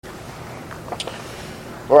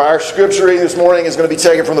Well, our scripture reading this morning is going to be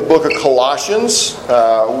taken from the book of Colossians.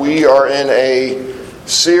 We are in a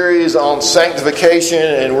series on sanctification,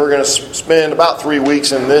 and we're going to spend about 3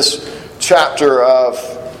 weeks in this chapter of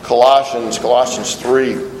Colossians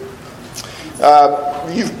 3. You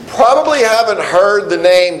probably haven't heard the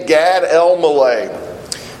name Gad Elmaleh.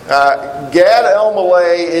 Gad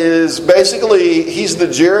Elmaleh is basically, he's the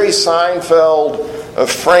Jerry Seinfeld of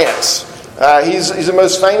France. He's the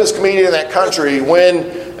most famous comedian in that country.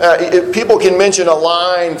 When people can mention a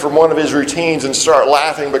line from one of his routines and start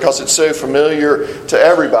laughing because it's so familiar to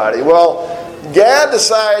everybody. Well, Gad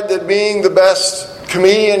decided that being the best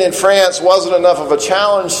comedian in France wasn't enough of a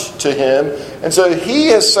challenge to him, and so he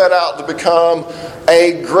has set out to become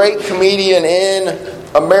a great comedian in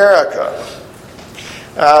America.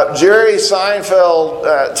 Jerry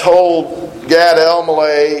Seinfeld told Gad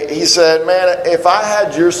Elmaleh, he said, "Man, if I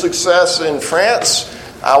had your success in France,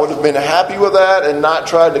 I would have been happy with that and not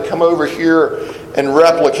tried to come over here and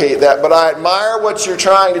replicate that. But I admire what you're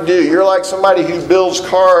trying to do. You're like somebody who builds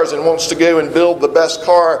cars and wants to go and build the best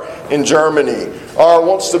car in Germany. Or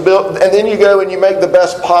wants to build, and then you go and you make the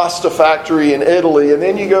best pasta factory in Italy. And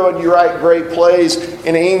then you go and you write great plays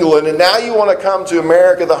in England. And now you want to come to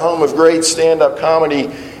America, the home of great stand-up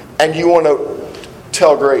comedy, and you want to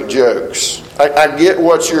tell great jokes. I get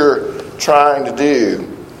what you're trying to do."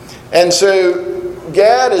 And so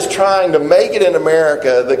Gad is trying to make it in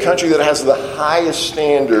America, the country that has the highest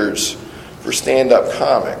standards for stand-up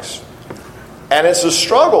comics. And it's a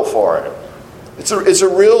struggle for him. It's a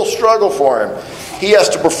real struggle for him. He has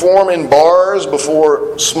to perform in bars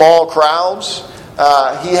before small crowds.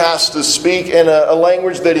 He has to speak in a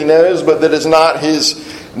language that he knows, but that is not his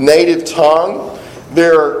native tongue.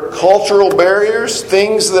 There are cultural barriers,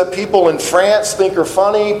 things that people in France think are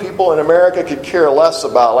funny, people in America could care less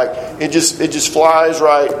about. Like, it just flies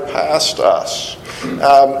right past us.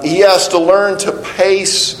 He has to learn to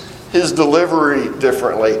pace his delivery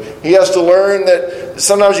differently. He has to learn that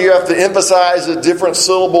sometimes you have to emphasize a different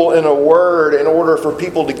syllable in a word in order for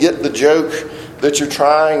people to get the joke that you're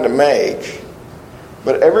trying to make.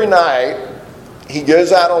 But every night, he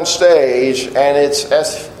goes out on stage, and it's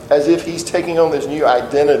as if he's taking on this new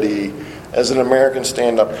identity as an American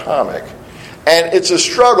stand-up comic. And it's a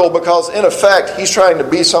struggle because, in effect, he's trying to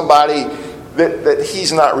be somebody that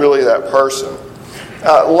he's not really that person.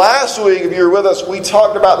 Last week, if you were with us, we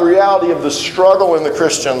talked about the reality of the struggle in the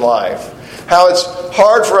Christian life. How it's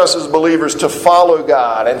hard for us as believers to follow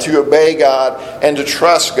God and to obey God and to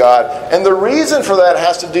trust God. And the reason for that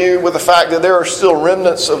has to do with the fact that there are still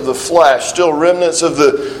remnants of the flesh, still remnants of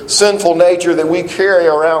the sinful nature that we carry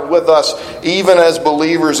around with us even as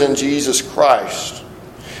believers in Jesus Christ.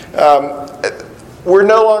 We're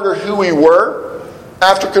no longer who we were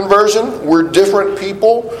after conversion. We're different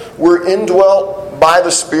people. We're indwelt by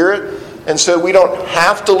the Spirit. And so we don't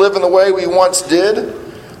have to live in the way we once did.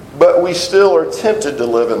 But we still are tempted to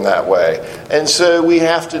live in that way. And so we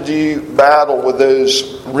have to do battle with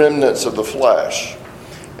those remnants of the flesh.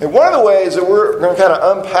 And one of the ways that we're going to kind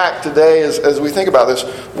of unpack today as we think about this,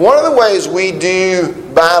 one of the ways we do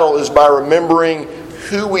battle is by remembering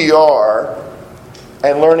who we are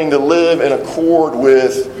and learning to live in accord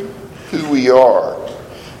with who we are.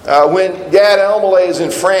 When Gad Elmaleh is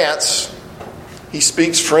in France, he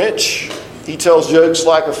speaks French. He tells jokes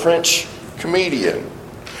like a French comedian.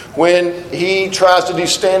 When he tries to do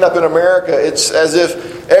stand-up in America, it's as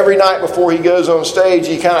if every night before he goes on stage,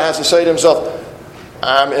 he kind of has to say to himself,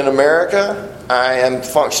 "I'm in America. I am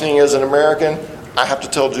functioning as an American. I have to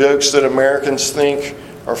tell jokes that Americans think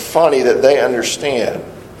are funny, that they understand."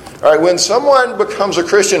 All right, when someone becomes a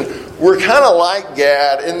Christian, we're kind of like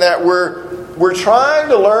Gad in that we're trying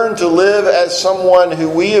to learn to live as someone who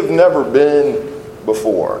we have never been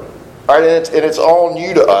before. All right, and it's all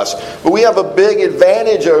new to us. But we have a big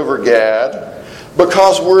advantage over Gad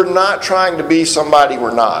because we're not trying to be somebody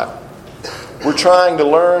we're not. We're trying to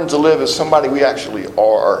learn to live as somebody we actually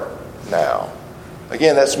are now.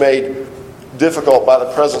 Again, that's made difficult by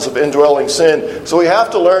the presence of indwelling sin. So we have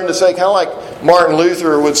to learn to say, kind of like Martin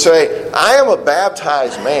Luther would say, "I am a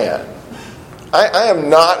baptized man. I am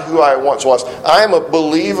not who I once was. I am a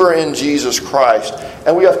believer in Jesus Christ."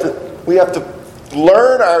 And we have to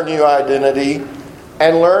learn our new identity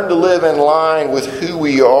and learn to live in line with who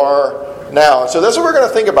we are now. And so that's what we're going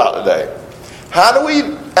to think about today. How do we,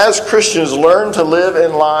 as Christians, learn to live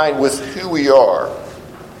in line with who we are?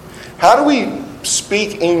 How do we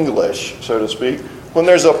speak English, so to speak, when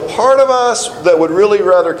there's a part of us that would really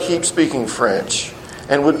rather keep speaking French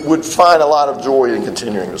and would find a lot of joy in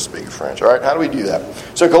continuing to speak French? All right, how do we do that?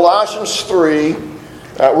 So Colossians 3,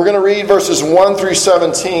 we're going to read verses 1 through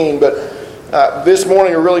 17, but This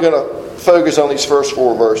morning we're really going to focus on these first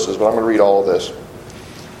 4 verses, but I'm going to read all of this.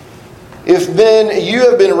 If then you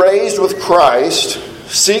have been raised with Christ,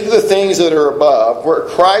 seek the things that are above, where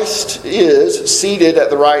Christ is seated at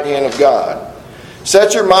the right hand of God.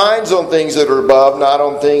 Set your minds on things that are above, not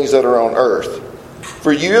on things that are on earth.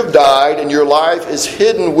 For you have died, and your life is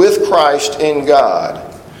hidden with Christ in God.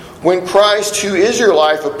 When Christ, who is your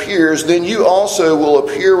life, appears, then you also will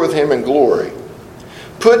appear with him in glory.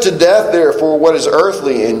 Put to death, therefore, what is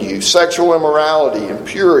earthly in you: sexual immorality,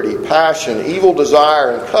 impurity, passion, evil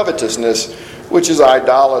desire, and covetousness, which is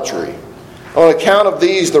idolatry. On account of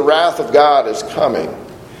these, the wrath of God is coming.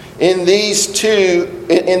 In these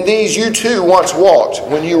you too once walked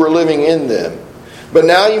when you were living in them. But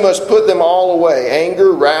now you must put them all away: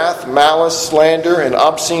 anger, wrath, malice, slander, and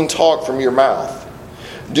obscene talk from your mouth.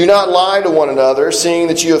 Do not lie to one another, seeing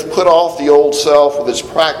that you have put off the old self with its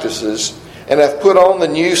practices, and have put on the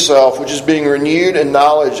new self, which is being renewed in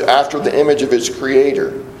knowledge after the image of its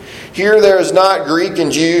Creator. Here there is not Greek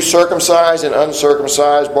and Jew, circumcised and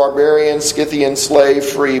uncircumcised, barbarian, Scythian, slave,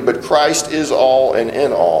 free, but Christ is all and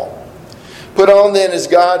in all. Put on then as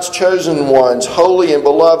God's chosen ones, holy and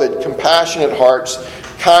beloved, compassionate hearts,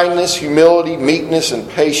 kindness, humility, meekness, and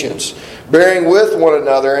patience, bearing with one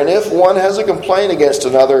another, and if one has a complaint against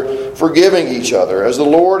another, forgiving each other. As the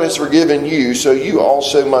Lord has forgiven you, so you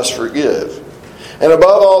also must forgive. And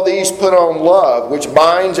above all these put on love, which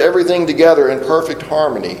binds everything together in perfect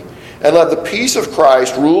harmony. And let the peace of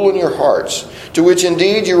Christ rule in your hearts, to which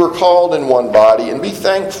indeed you were called in one body, and be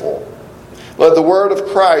thankful. Let the word of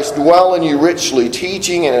Christ dwell in you richly,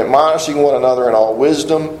 teaching and admonishing one another in all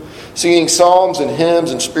wisdom, singing psalms and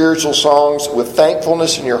hymns and spiritual songs with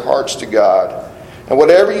thankfulness in your hearts to God. And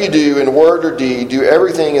whatever you do in word or deed, do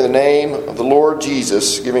everything in the name of the Lord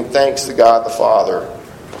Jesus, giving thanks to God the Father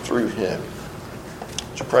through him.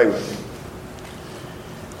 Would you pray with me?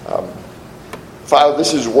 Father,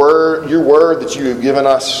 this is your word that you have given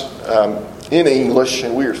us in English,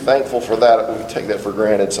 and we are thankful for that. We take that for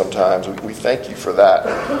granted sometimes. We thank you for that.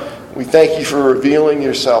 We thank you for revealing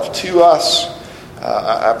yourself to us.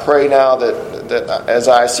 I pray now that as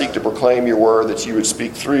I seek to proclaim your word, that you would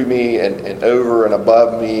speak through me and over and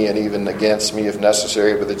above me and even against me if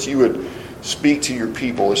necessary, but that you would speak to your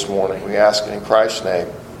people this morning. We ask it in Christ's name.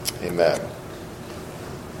 Amen.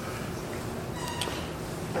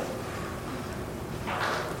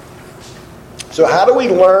 So how do we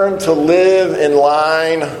learn to live in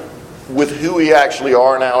line with who we actually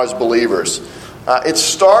are now as believers? It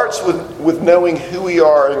starts with knowing who we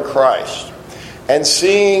are in Christ and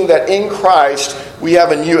seeing that in Christ we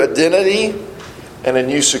have a new identity and a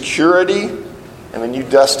new security and a new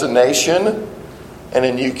destination and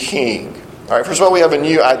a new king. All right, first of all, we have a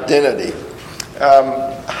new identity.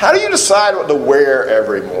 How do you decide what to wear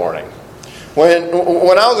every morning?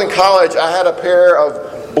 When I was in college, I had a pair of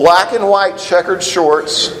black and white checkered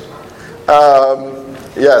shorts, and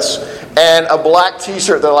a black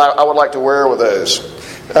t-shirt that I would like to wear with those.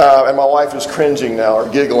 And my wife is cringing now, or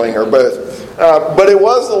giggling, or both. But it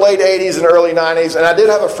was the late 80s and early 90s, and I did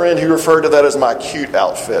have a friend who referred to that as my cute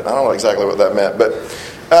outfit. I don't know exactly what that meant, but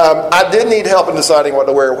I did need help in deciding what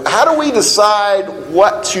to wear. How do we decide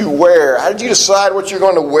what to wear? How did you decide what you're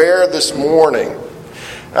going to wear this morning?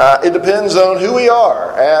 It depends on who we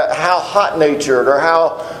are, how hot-natured or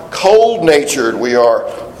how cold-natured we are,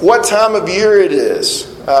 what time of year it is,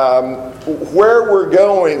 where we're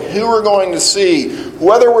going, who we're going to see,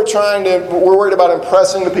 whether we're worried about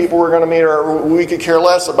impressing the people we're going to meet, or we could care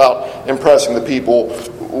less about impressing the people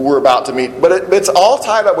we're about to meet. But it's all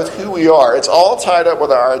tied up with who we are. It's all tied up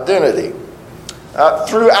with our identity.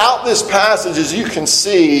 Throughout this passage, as you can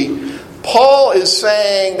see, Paul is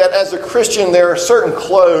saying that as a Christian, there are certain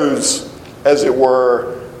clothes, as it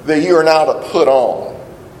were, that you are now to put on.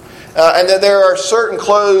 And that there are certain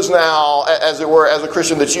clothes now, as it were, as a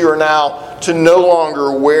Christian, that you are now to no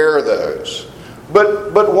longer wear those.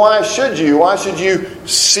 But why should you? Why should you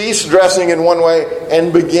cease dressing in one way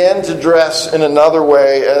and begin to dress in another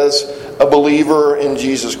way as a believer in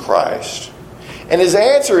Jesus Christ? And his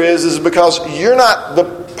answer is because you're not the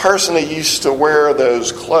person that used to wear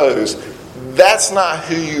those clothes. That's not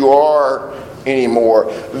who you are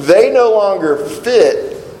anymore. They no longer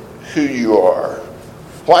fit who you are.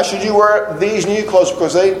 Why should you wear these new clothes?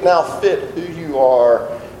 Because they now fit who you are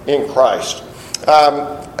in Christ.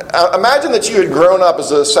 Imagine that you had grown up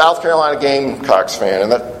as a South Carolina Gamecocks fan,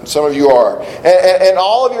 and that some of you are. And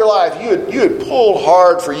all of your life you had pulled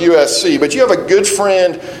hard for USC, but you have a good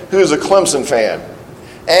friend who is a Clemson fan.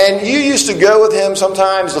 And you used to go with him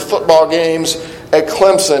sometimes to football games at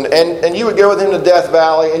Clemson, and you would go with him to Death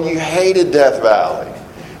Valley, and you hated Death Valley.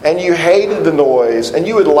 and you hated the noise, and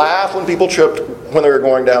you would laugh when people tripped when they were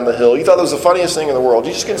going down the hill. You thought it was the funniest thing in the world.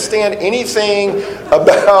 You just couldn't stand anything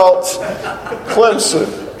about Clemson.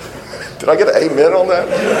 Did I get an amen on that?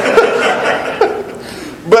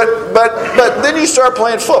 But then you start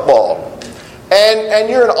playing football, and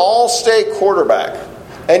you're an all-state quarterback,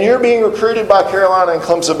 and you're being recruited by Carolina and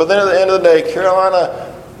Clemson, but then at the end of the day,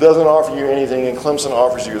 Carolina doesn't offer you anything, and Clemson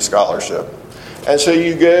offers you a scholarship. And so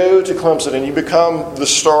you go to Clemson and you become the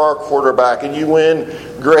star quarterback and you win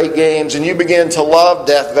great games and you begin to love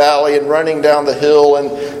Death Valley and running down the hill and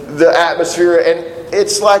the atmosphere. And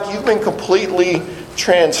it's like you've been completely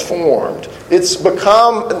transformed. It's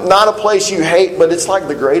become not a place you hate, but it's like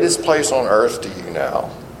the greatest place on earth to you now.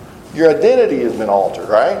 Your identity has been altered,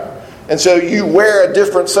 right? And so you wear a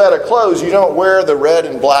different set of clothes. You don't wear the red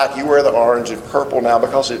and black. You wear the orange and purple now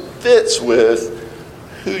because it fits with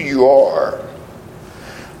who you are.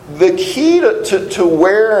 The key to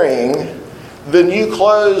wearing the new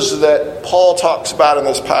clothes that Paul talks about in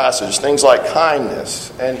this passage, things like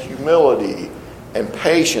kindness and humility and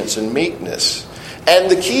patience and meekness,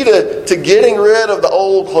 and the key to getting rid of the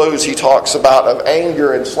old clothes he talks about of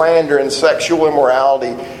anger and slander and sexual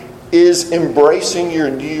immorality is embracing your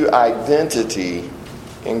new identity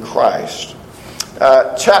in Christ.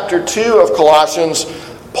 Chapter 2 of Colossians,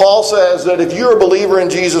 Paul says that if you're a believer in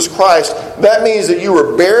Jesus Christ, that means that you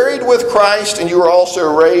were buried with Christ and you were also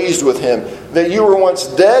raised with Him. That you were once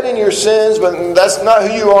dead in your sins, but that's not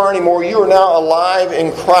who you are anymore. You are now alive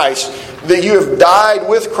in Christ. That you have died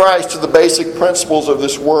with Christ to the basic principles of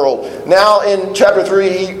this world. Now in chapter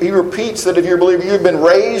 3, he repeats that if you're a believer, you have been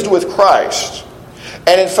raised with Christ.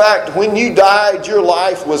 And in fact, when you died, your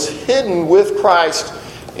life was hidden with Christ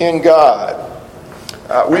in God.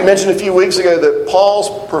 We mentioned a few weeks ago that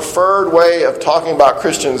Paul's preferred way of talking about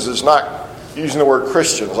Christians is not using the word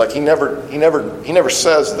Christians. Like he never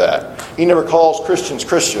says that. He never calls Christians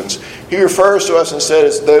Christians. He refers to us instead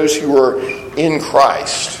as those who are in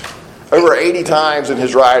Christ. Over 80 times in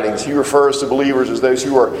his writings, he refers to believers as those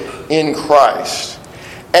who are in Christ.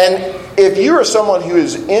 And if you are someone who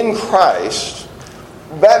is in Christ,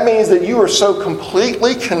 that means that you are so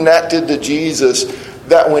completely connected to Jesus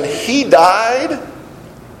that when He died,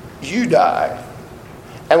 you died.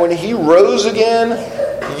 And when He rose again,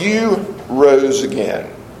 you rose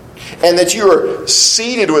again. And that you are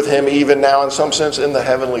seated with Him even now, in some sense, in the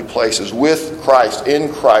heavenly places, with Christ,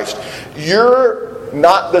 in Christ. You're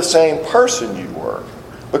not the same person you were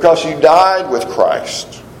because you died with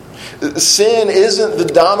Christ. Sin isn't the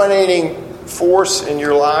dominating force in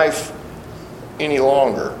your life any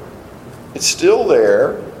longer. It's still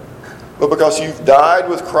there, but because you've died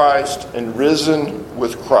with Christ and risen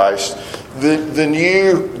with Christ, the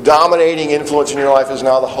new dominating influence in your life is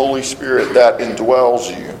now the Holy Spirit that indwells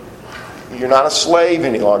you. You're not a slave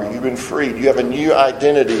any longer. You've been freed. You have a new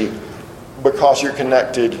identity because you're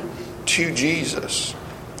connected to Jesus.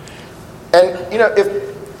 And,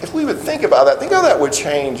 if we would think about that, think how that would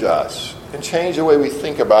change us and change the way we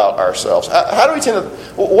think about ourselves. How do we tend to...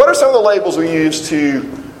 What are some of the labels we use to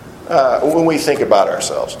when we think about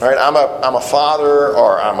ourselves? Right? I'm a father,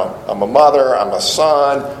 or I'm a mother, I'm a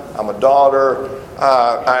son, I'm a daughter.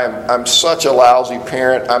 I'm such a lousy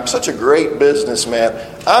parent. I'm such a great businessman.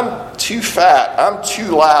 I'm too fat. I'm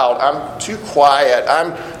too loud. I'm too quiet.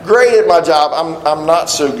 I'm great at my job. I'm not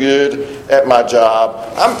so good at my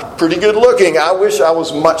job. I'm pretty good looking. I wish I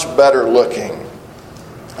was much better looking.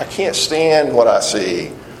 I can't stand what I see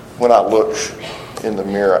when I look in the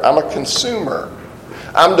mirror. I'm a consumer.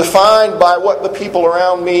 I'm defined by what the people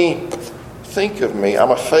around me think of me.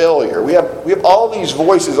 I'm a failure. We have all these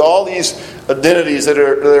voices, all these identities that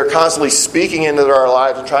are constantly speaking into our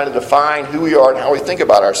lives and trying to define who we are and how we think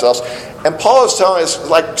about ourselves. And Paul is telling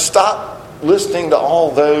us, stop listening to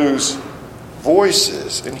all those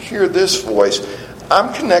voices and hear this voice.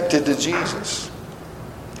 I'm connected to Jesus.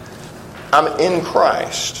 I'm in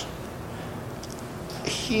Christ.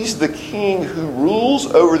 He's the King who rules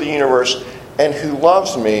over the universe and who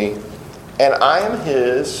loves me, and I am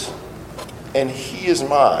His, and He is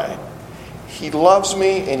mine. He loves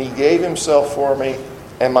me, and He gave Himself for me,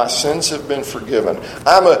 and my sins have been forgiven.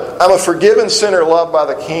 I'm a forgiven sinner loved by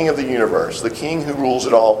the King of the universe. The King who rules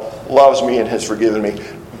it all loves me and has forgiven me.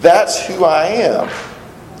 That's who I am.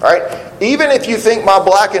 All right? Even if you think my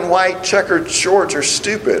black and white checkered shorts are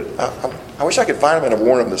stupid. I wish I could find them and have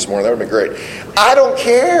worn them this morning. That would have been great. I don't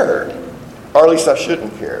care. Or at least I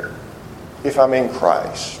shouldn't care. If I'm in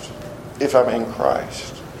Christ. If I'm in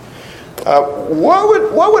Christ.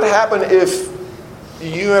 What would happen if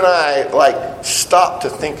you and I stop to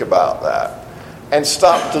think about that and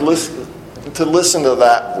stop to listen to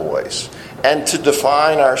that voice and to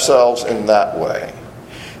define ourselves in that way.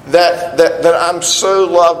 That I'm so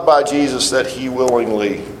loved by Jesus that he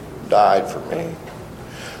willingly died for me.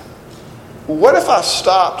 What if I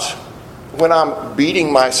stopped when I'm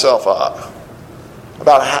beating myself up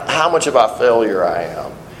about how much of a failure I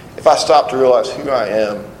am? If I stop to realize who I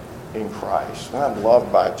am in Christ, and I'm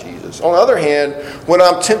loved by Jesus. On the other hand, when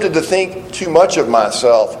I'm tempted to think too much of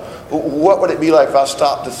myself, what would it be like if I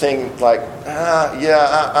stopped to think like,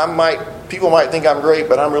 people might think I'm great,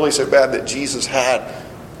 but I'm really so bad that Jesus had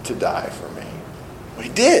to die for me. Well, he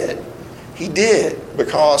did. He did,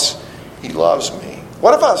 because he loves me.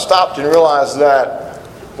 What if I stopped and realized that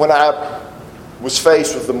when I was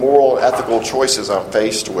faced with the moral and ethical choices I'm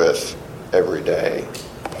faced with every day,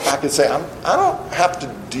 I could say, I don't have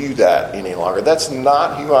to do that any longer. That's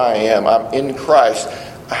not who I am. I'm in Christ.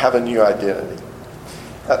 I have a new identity.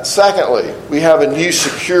 Secondly, we have a new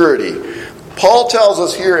security. Paul tells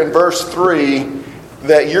us here in verse 3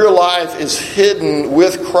 that your life is hidden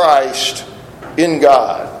with Christ in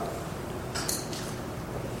God.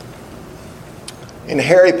 In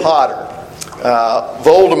Harry Potter,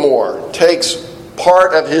 Voldemort takes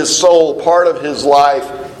part of his soul, part of his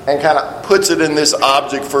life, and kind of puts it in this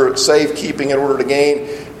object for safekeeping in order to gain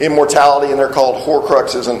immortality, and they're called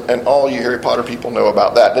Horcruxes, and all you Harry Potter people know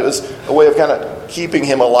about that. It was a way of kind of keeping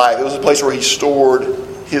him alive. It was a place where he stored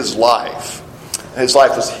his life. His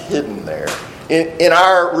life was hidden there. In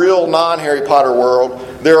our real non-Harry Potter world,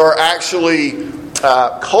 there are actually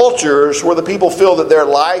cultures where the people feel that their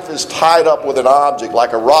life is tied up with an object,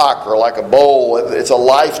 like a rock or like a bowl. It's a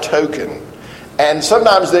life token. And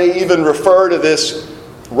sometimes they even refer to this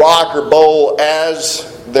rock or bowl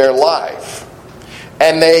as their life.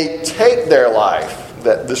 And they take their life,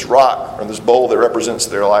 this rock or this bowl that represents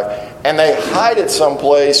their life, and they hide it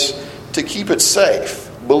someplace to keep it safe,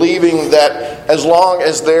 believing that as long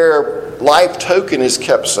as their life token is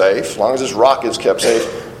kept safe, as long as this rock is kept safe,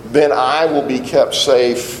 then I will be kept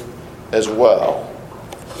safe as well.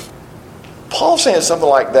 Paul's saying something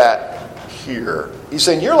like that here. He's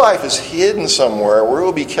saying your life is hidden somewhere where it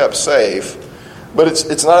will be kept safe, but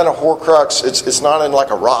it's not in a Horcrux, it's not in like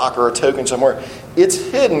a rock or a token somewhere. It's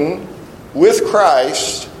hidden with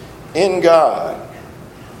Christ in God.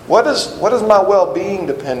 What does my well-being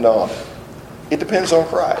depend on? It depends on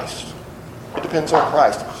Christ. It depends on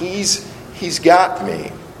Christ. He's got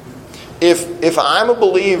me. If I'm a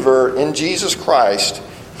believer in Jesus Christ,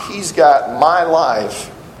 he's got my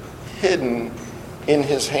life hidden in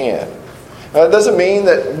his hand. Now, it doesn't mean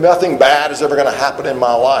that nothing bad is ever going to happen in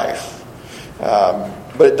my life.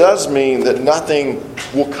 But it does mean that nothing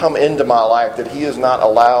will come into my life that he has not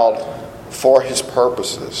allowed for his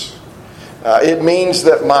purposes. It means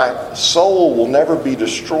that my soul will never be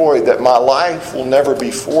destroyed, that my life will never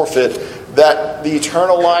be forfeit, that the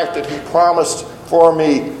eternal life that he promised for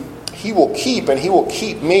me, he will keep, and he will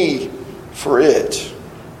keep me for it.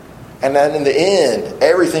 And then in the end,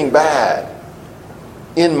 everything bad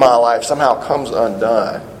in my life somehow comes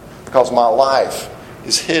undone because my life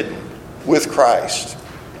is hidden with Christ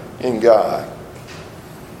in God.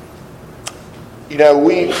 You know,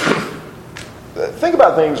 we think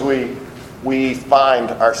about things we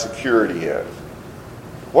find our security in.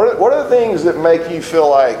 What are the things that make you feel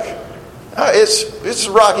like it's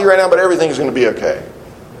rocky right now, but everything's going to be okay?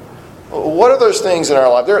 What are those things in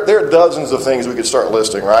our life? There are dozens of things we could start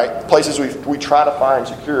listing, right? Places we try to find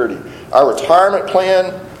security. Our retirement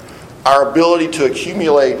plan, our ability to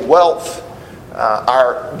accumulate wealth,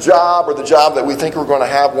 our job or the job that we think we're going to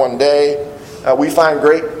have one day. We find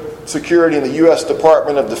great security in the U.S.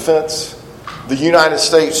 Department of Defense, the United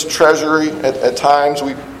States Treasury. At times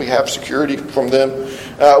we have security from them.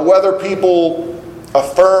 Whether people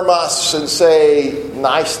affirm us and say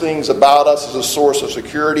nice things about us as a source of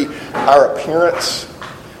security, our appearance,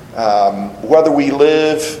 whether we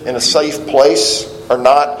live in a safe place or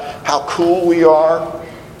not, how cool we are,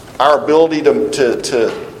 our ability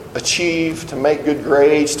to achieve, to make good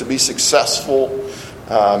grades, to be successful,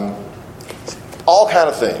 all kind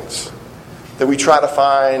of things that we try to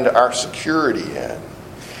find our security in.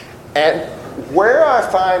 And where I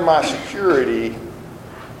find my security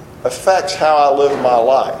affects how I live my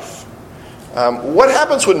life. What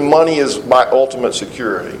happens when money is my ultimate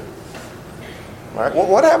security? Right?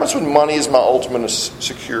 What happens when money is my ultimate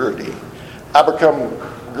security? I become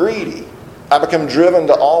greedy. I become driven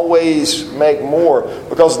to always make more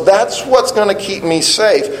because that's what's going to keep me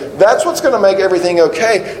safe. That's what's going to make everything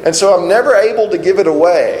okay. And so I'm never able to give it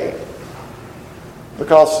away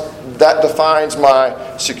because that defines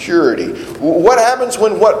my security. What happens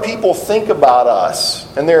when what people think about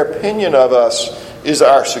us and their opinion of us is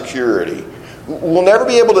our security? We'll never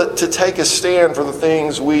be able to take a stand for the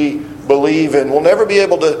things we believe in. We'll never be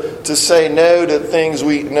able to say no to things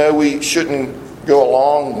we know we shouldn't go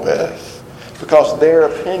along with, because their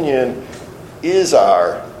opinion is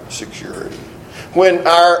our security. When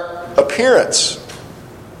our appearance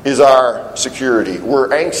is our security,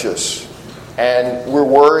 we're anxious and we're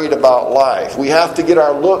worried about life. We have to get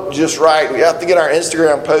our look just right. We have to get our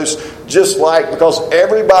Instagram posts just right, because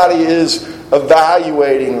everybody is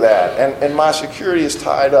evaluating that. And my security is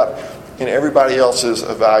tied up in everybody else's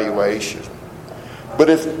evaluation. But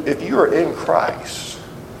if you are in Christ,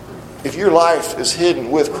 if your life is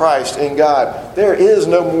hidden with Christ in God, there is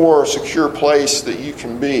no more secure place that you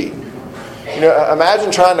can be.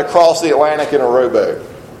 Imagine trying to cross the Atlantic in a rowboat.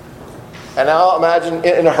 And now imagine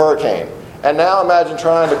in a hurricane. And now imagine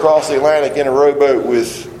trying to cross the Atlantic in a rowboat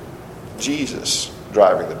with Jesus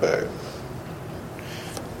driving the boat.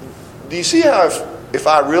 Do you see how if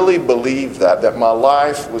I really believed that my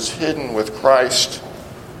life was hidden with Christ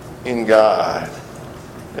in God,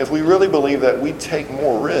 if we really believe that, we'd take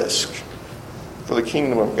more risk for the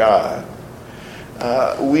kingdom of God.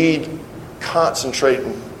 We'd concentrate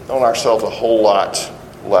on ourselves a whole lot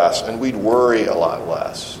less, and we'd worry a lot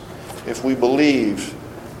less if we believe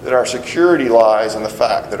that our security lies in the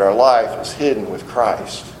fact that our life is hidden with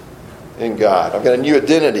Christ in God. I've got a new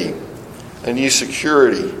identity, a new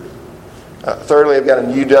security. Thirdly, I've got a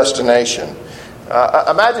new destination.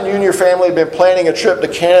 Imagine you and your family have been planning a trip to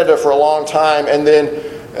Canada for a long time, and then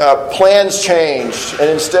plans changed, and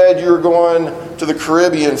instead you're going to the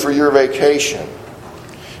Caribbean for your vacation.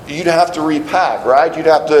 You'd have to repack, right? You'd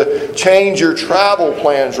have to change your travel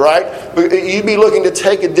plans, right? You'd be looking to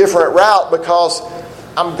take a different route because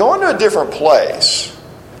I'm going to a different place.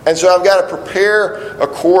 And so I've got to prepare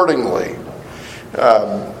accordingly.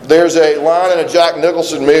 There's a line in a Jack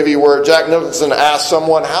Nicholson movie where Jack Nicholson asks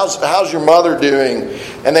someone, how's your mother doing?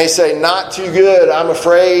 And they say, not too good. I'm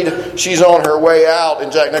afraid she's on her way out.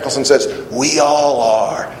 And Jack Nicholson says, we all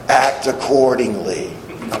are. Act accordingly.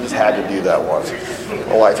 I just had to do that once.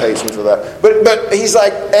 My wife hates me for that. But he's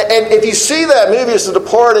like, and if you see that movie, it's The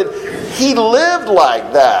Departed, he lived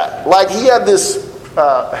like that. Like he had this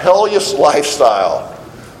hellish lifestyle,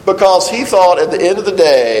 because he thought at the end of the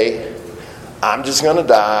day, I'm just going to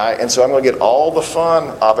die, and so I'm going to get all the fun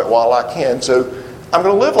of it while I can. So I'm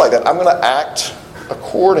going to live like that. I'm going to act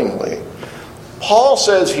accordingly. Paul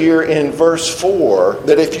says here in verse 4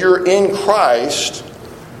 that if you're in Christ,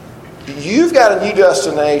 you've got a new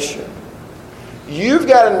destination. You've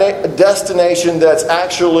got a destination that's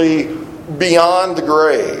actually beyond the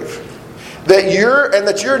grave. That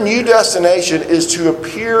your new destination is to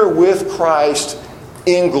appear with Christ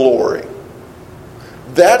in glory.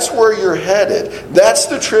 That's where you're headed. That's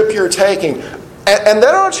the trip you're taking. And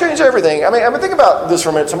that ought to change everything. I mean, think about this for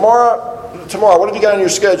a minute. Tomorrow, what have you got on your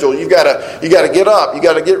schedule? You got to get up. You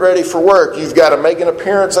got to get ready for work. You've got to make an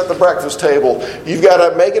appearance at the breakfast table. You've got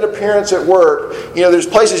to make an appearance at work. There's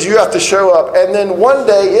places you have to show up. And then one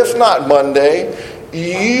day, if not Monday,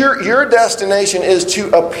 your destination is to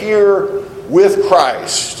appear with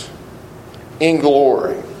Christ in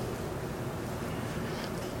glory.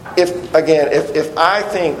 If I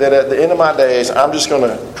think that at the end of my days I'm just going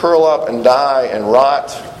to curl up and die and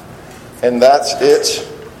rot, and that's it,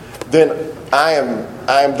 then I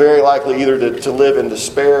am very likely either to live in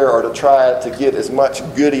despair or to try to get as much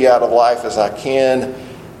goody out of life as I can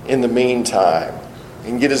in the meantime,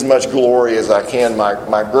 and get as much glory as I can.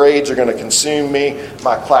 My grades are going to consume me.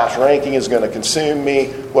 My class ranking is going to consume me.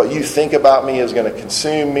 What you think about me is going to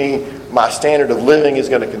consume me. My standard of living is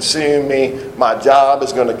going to consume me. My job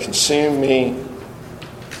is going to consume me.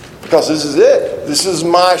 Because this is it. This is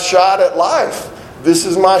my shot at life. This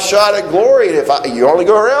is my shot at glory. You only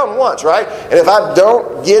go around once, right? And if I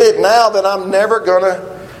don't get it now, then I'm never going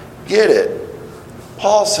to get it.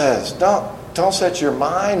 Paul says, don't set your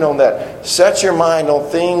mind on that. Set your mind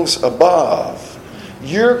on things above.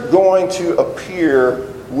 You're going to appear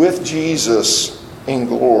with Jesus in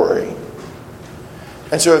glory.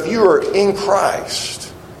 And so if you are in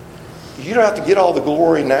Christ, you don't have to get all the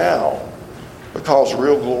glory now, because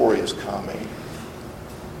real glory is coming.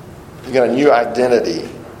 You've got a new identity,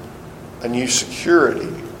 a new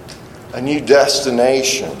security, a new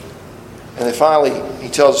destination. And then finally, he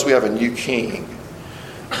tells us we have a new king.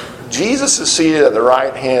 Jesus is seated at the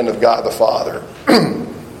right hand of God the Father.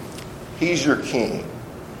 He's your king.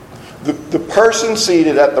 The person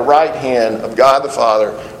seated at the right hand of God the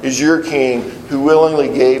Father is your king, who willingly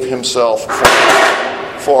gave himself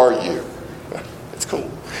for you. It's cool.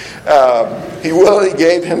 He willingly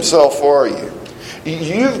gave himself for you.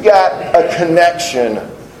 You've got a connection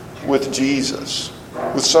with Jesus.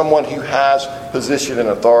 with someone who has position and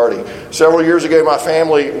authority. Several years ago, my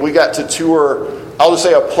family, we got to tour, I'll just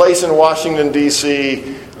say, a place in Washington,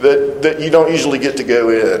 D.C. that you don't usually get to go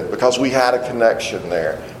in because we had a connection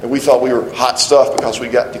there. And we thought we were hot stuff because we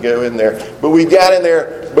got to go in there. But we got in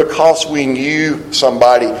there because we knew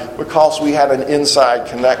somebody, because we had an inside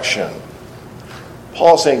connection.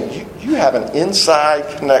 Paul's saying, you have an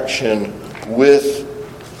inside connection with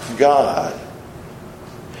God.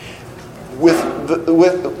 With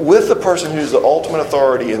the person who's the ultimate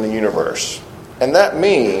authority in the universe. And that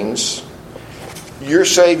means your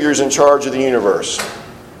Savior is in charge of the universe.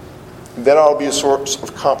 That ought to be a source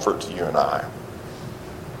of comfort to you and I.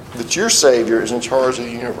 That your Savior is in charge of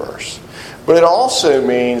the universe. But it also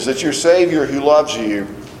means that your Savior who loves you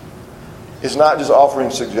is not just offering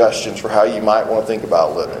suggestions for how you might want to think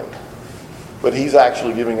about living. But He's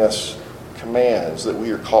actually giving us commands that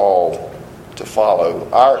we are called to follow.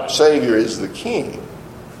 Our Savior is the King.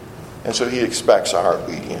 And so He expects our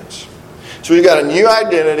obedience. So we've got a new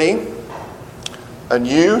identity, a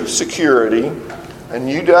new security, a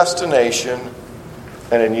new destination,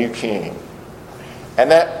 and a new King. And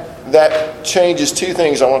that changes two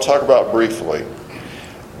things I want to talk about briefly.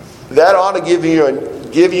 That ought to give you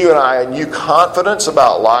and I a new confidence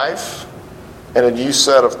about life and a new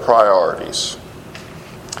set of priorities.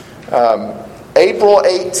 April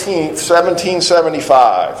 18th,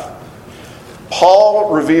 1775,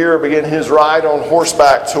 Paul Revere began his ride on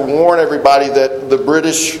horseback to warn everybody that the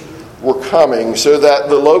British were coming so that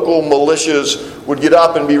the local militias would get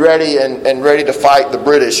up and be ready and ready to fight the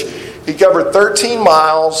British. He covered 13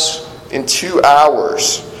 miles in 2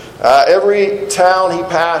 hours. Every town he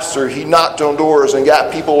passed through, he knocked on doors and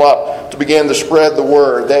got people up to begin to spread the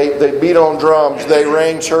word. They beat on drums. They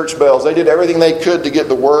rang church bells. They did everything they could to get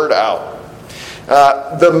the word out.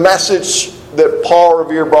 The message that Paul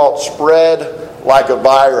Revere brought spread like a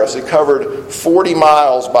virus. It covered 40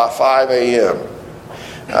 miles by 5 a.m.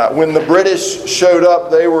 When the British showed up,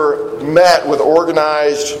 they were met with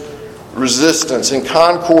organized resistance. In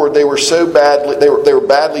Concord, they were so badly they were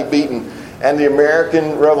badly beaten, and the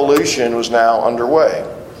American Revolution was now underway.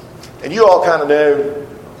 And you all kind of know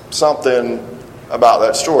something about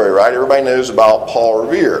that story, right? Everybody knows about Paul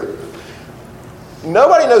Revere.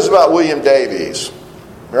 Nobody knows about William Davies,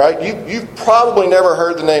 right? You've probably never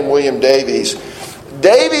heard the name William Davies.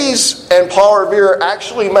 Davies and Paul Revere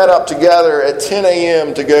actually met up together at 10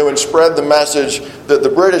 a.m. to go and spread the message that the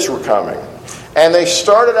British were coming. And they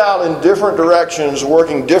started out in different directions,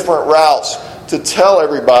 working different routes to tell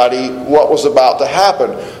everybody what was about to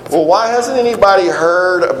happen. Well, why hasn't anybody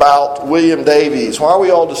heard about William Davies? Why are we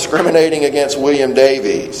all discriminating against William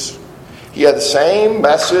Davies? He had the same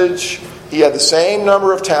message. He had the same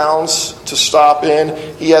number of towns to stop in.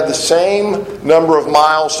 He had the same number of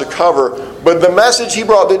miles to cover. But the message he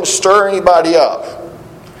brought didn't stir anybody up.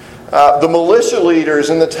 The militia leaders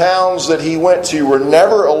in the towns that he went to were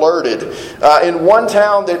never alerted. In one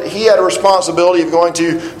town that he had a responsibility of going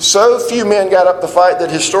to, so few men got up to fight that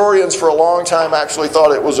historians for a long time actually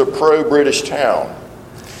thought it was a pro-British town.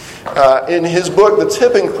 In his book, The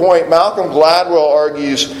Tipping Point, Malcolm Gladwell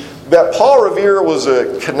argues that Paul Revere was a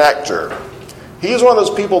connector. He is one of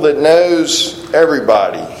those people that knows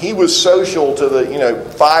everybody. He was social to the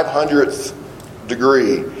 500th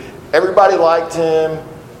degree. Everybody liked him.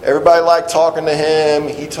 Everybody liked talking to him.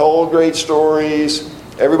 He told great stories.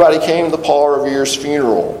 Everybody came to Paul Revere's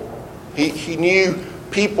funeral. He knew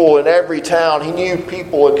people in every town. He knew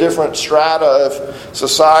people in different strata of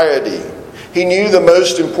society. He knew the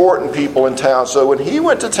most important people in town. So when he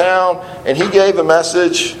went to town and he gave a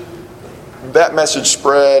message, that message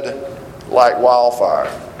spread like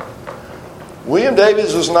wildfire. William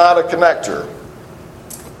Davies was not a connector.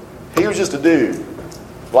 He was just a dude,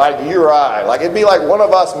 like you or I. Like it'd be like one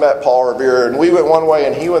of us met Paul Revere and we went one way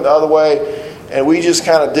and he went the other way, and we just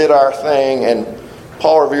kind of did our thing, and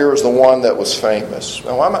Paul Revere was the one that was famous.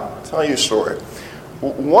 Now, I'm going to tell you a story.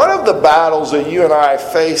 One of the battles that you and I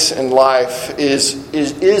face in life is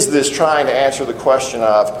this trying to answer the question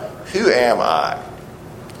of, who am I?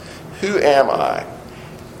 Who am I?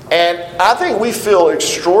 And I think we feel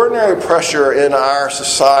extraordinary pressure in our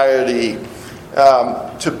society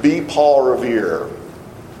to be Paul Revere.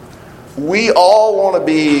 We all want to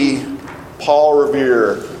be Paul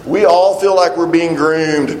Revere. We all feel like we're being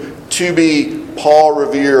groomed to be Paul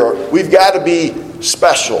Revere. We've got to be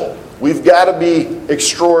special. We've got to be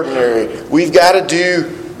extraordinary. We've got to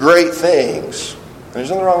do great things. There's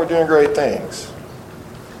nothing wrong with doing great things.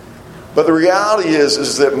 But the reality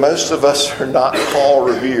is that most of us are not Paul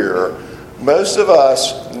Revere. Most of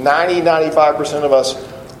us, 95% of us,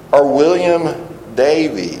 are William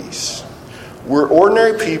Davies. We're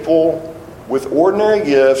ordinary people with ordinary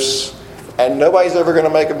gifts, and nobody's ever going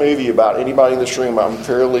to make a movie about anybody in this room, I'm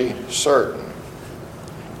fairly certain.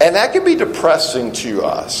 And that can be depressing to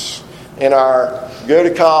us in our go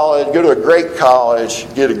to college, go to a great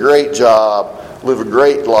college, get a great job, live a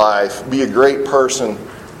great life, be a great person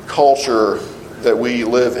culture that we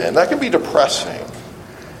live in. That can be depressing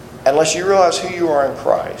unless you realize who you are in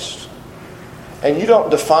Christ. And you don't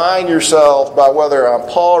define yourself by whether I'm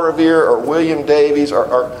Paul Revere or William Davies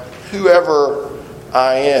or whoever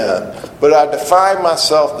I am. But I define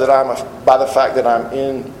myself by the fact that I'm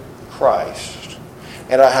in Christ.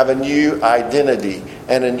 And I have a new identity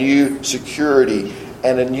and a new security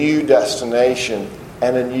and a new destination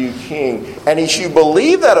and a new king. And as you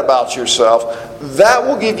believe that about yourself, that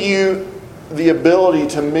will give you the ability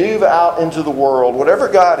to move out into the world, whatever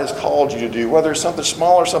God has called you to do, whether it's something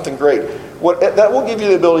small or something great. That will give you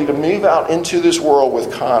the ability to move out into this world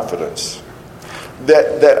with confidence.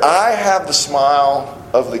 That I have the smile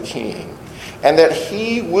of the King. And that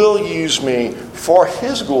He will use me for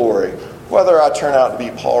His glory, whether I turn out to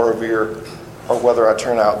be Paul Revere or whether I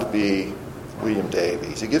turn out to be William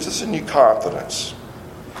Davies. It gives us a new confidence.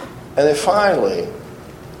 And then finally,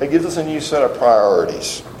 it gives us a new set of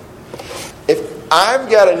priorities. If I've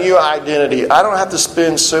got a new identity, I don't have to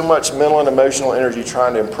spend so much mental and emotional energy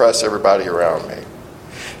trying to impress everybody around me.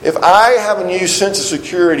 If I have a new sense of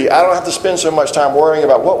security, I don't have to spend so much time worrying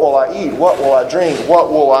about what will I eat, what will I drink, what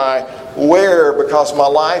will I wear, because my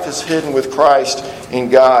life is hidden with Christ in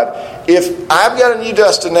God. If I've got a new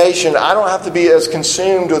destination, I don't have to be as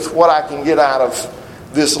consumed with what I can get out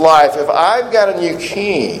of this life. If I've got a new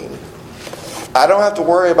king, I don't have to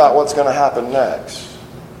worry about what's going to happen next.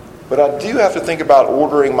 But I do have to think about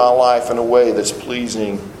ordering my life in a way that's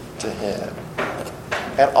pleasing to Him.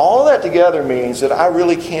 And all that together means that I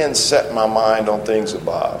really can set my mind on things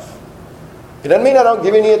above. It doesn't mean I don't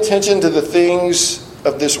give any attention to the things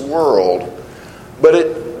of this world, but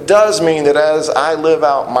it does mean that as I live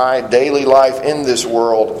out my daily life in this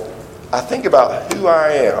world, I think about who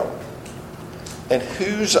I am and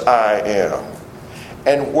whose I am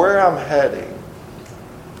and where I'm heading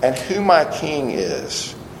and who my King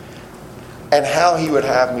is and how He would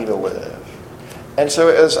have me to live. And so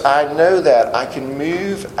as I know that, I can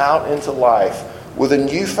move out into life with a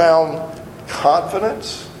newfound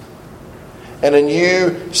confidence and a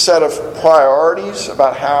new set of priorities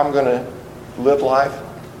about how I'm going to live life,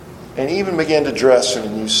 and even begin to dress in a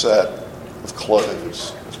new set of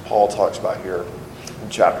clothes, as Paul talks about here in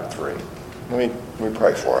chapter 3. Let me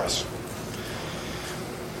pray for us.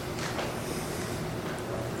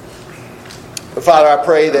 Father, I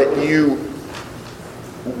pray that You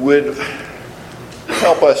would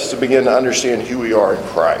help us to begin to understand who we are in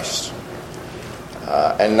Christ,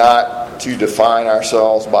 and not to define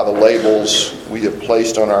ourselves by the labels we have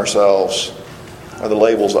placed on ourselves or the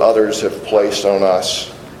labels others have placed on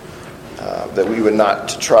us, that we would not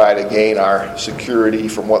try to gain our security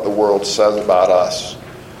from what the world says about us,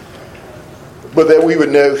 but that we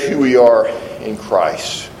would know who we are in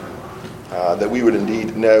Christ, that we would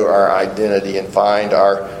indeed know our identity and find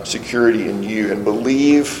our security in You and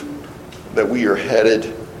believe that we are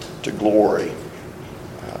headed to glory,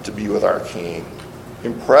 to be with our King.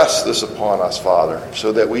 Impress this upon us, Father,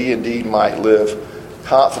 so that we indeed might live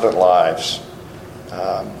confident lives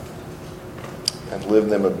and live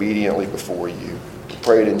them obediently before You. We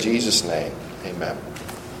pray it in Jesus' name. Amen.